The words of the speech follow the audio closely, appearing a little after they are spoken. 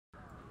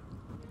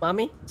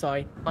Mommy,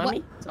 sorry. Mommy,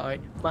 What? sorry.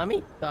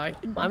 Mommy, sorry.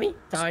 Mommy,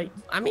 sorry.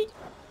 Mommy.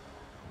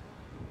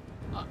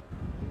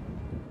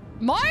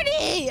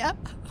 Marty!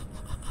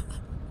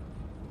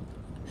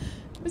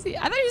 Was he?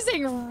 I thought he was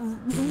saying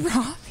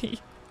Robbie.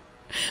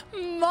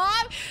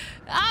 Mom!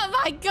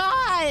 Oh my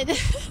god!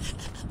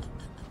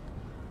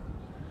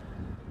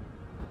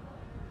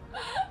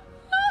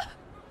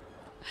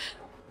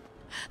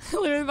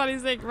 Literally thought he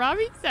was saying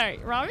Robbie? Sorry,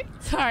 Robbie?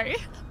 Sorry.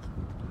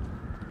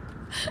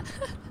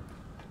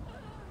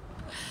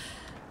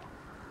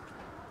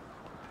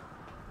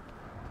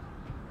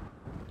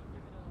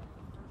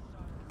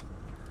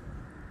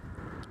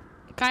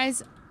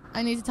 Guys,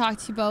 I need to talk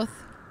to you both.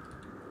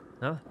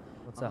 Huh?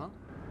 What's up?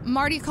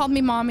 Marty called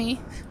me mommy.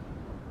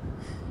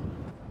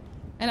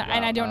 And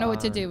I don't know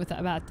what to do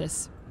about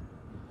this.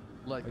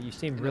 Like, you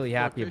seem really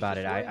happy about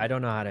it. I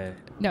don't know how to...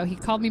 No, he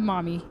called me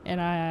mommy,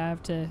 and I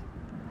have to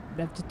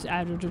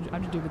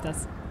do with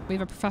this. We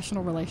have a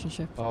professional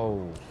relationship.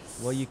 Oh,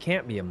 well, you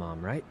can't be a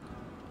mom, right?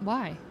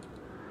 Why?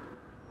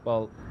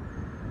 Well,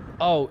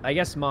 oh, I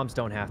guess moms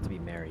don't have to be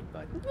married,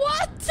 but...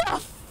 What the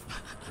f...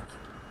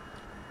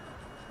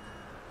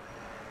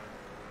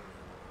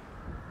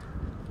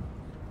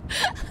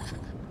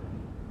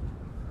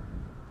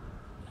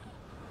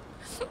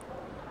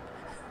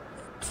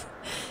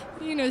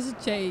 Nino's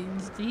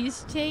changed.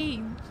 He's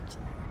changed.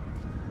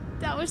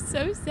 That was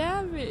so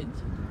savage.